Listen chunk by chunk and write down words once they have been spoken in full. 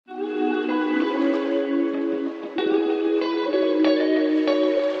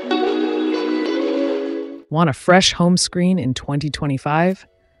Want a fresh home screen in 2025?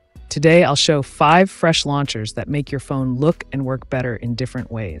 Today, I'll show 5 fresh launchers that make your phone look and work better in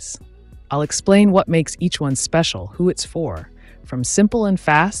different ways. I'll explain what makes each one special, who it's for, from simple and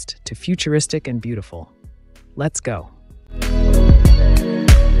fast to futuristic and beautiful. Let's go.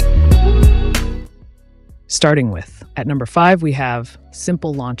 Starting with, at number 5, we have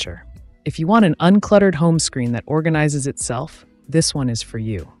Simple Launcher. If you want an uncluttered home screen that organizes itself, this one is for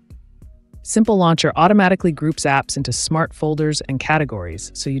you. Simple Launcher automatically groups apps into smart folders and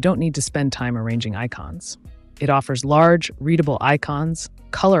categories, so you don't need to spend time arranging icons. It offers large, readable icons,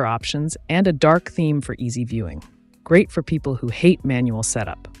 color options, and a dark theme for easy viewing. Great for people who hate manual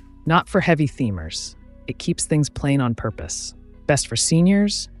setup. Not for heavy themers. It keeps things plain on purpose. Best for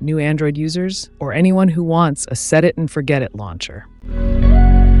seniors, new Android users, or anyone who wants a set-it-and-forget-it launcher.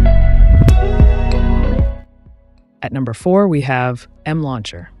 At number 4, we have M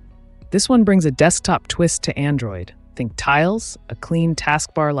Launcher. This one brings a desktop twist to Android. Think tiles, a clean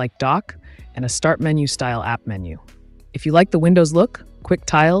taskbar-like dock, and a start menu-style app menu. If you like the Windows look, quick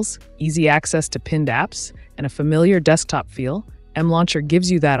tiles, easy access to pinned apps, and a familiar desktop feel, M Launcher gives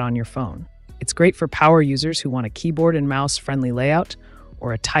you that on your phone. It's great for power users who want a keyboard and mouse-friendly layout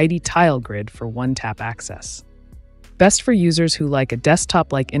or a tidy tile grid for one-tap access. Best for users who like a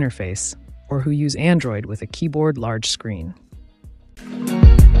desktop-like interface or who use Android with a keyboard large screen.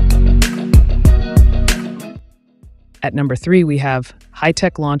 At number 3, we have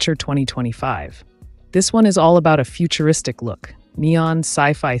High-Tech Launcher 2025. This one is all about a futuristic look, neon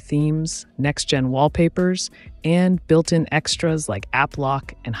sci-fi themes, next-gen wallpapers, and built-in extras like App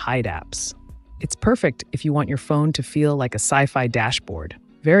Lock and Hide apps. It's perfect if you want your phone to feel like a sci-fi dashboard,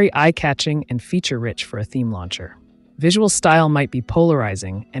 very eye-catching and feature-rich for a theme launcher. Visual style might be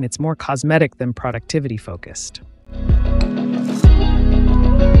polarizing, and it's more cosmetic than productivity-focused.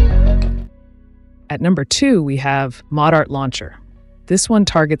 At number 2, we have ModArt Launcher. This one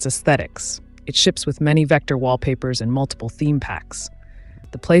targets aesthetics. It ships with many vector wallpapers and multiple theme packs.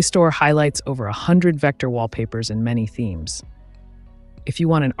 The Play Store highlights over 100 vector wallpapers and many themes. If you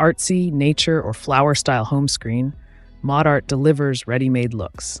want an artsy, nature, or flower-style home screen, ModArt delivers ready-made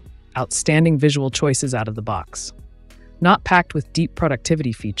looks. Outstanding visual choices out of the box. Not packed with deep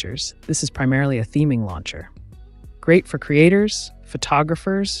productivity features, this is primarily a theming launcher. Great for creators,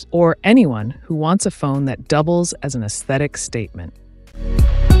 photographers, or anyone who wants a phone that doubles as an aesthetic statement.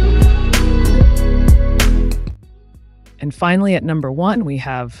 And finally, at number 1, we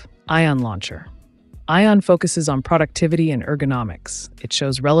have Ion Launcher. Ion focuses on productivity and ergonomics. It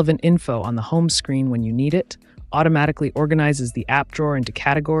shows relevant info on the home screen when you need it, automatically organizes the app drawer into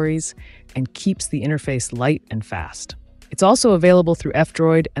categories, and keeps the interface light and fast. It's also available through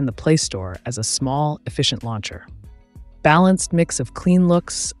F-Droid and the Play Store as a small, efficient launcher. Balanced mix of clean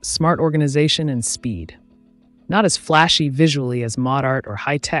looks, smart organization, and speed. Not as flashy visually as ModArt or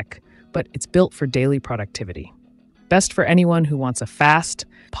high-tech, but it's built for daily productivity. Best for anyone who wants a fast,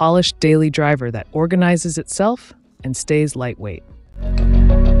 polished daily driver that organizes itself and stays lightweight.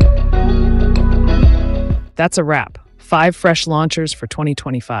 That's a wrap. 5 fresh launchers for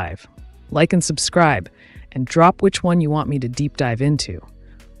 2025. Like and subscribe, and drop which one you want me to deep dive into.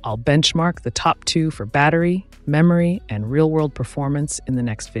 I'll benchmark the top 2 for battery, memory, and real-world performance in the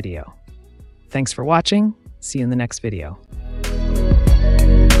next video. Thanks for watching. See you in the next video.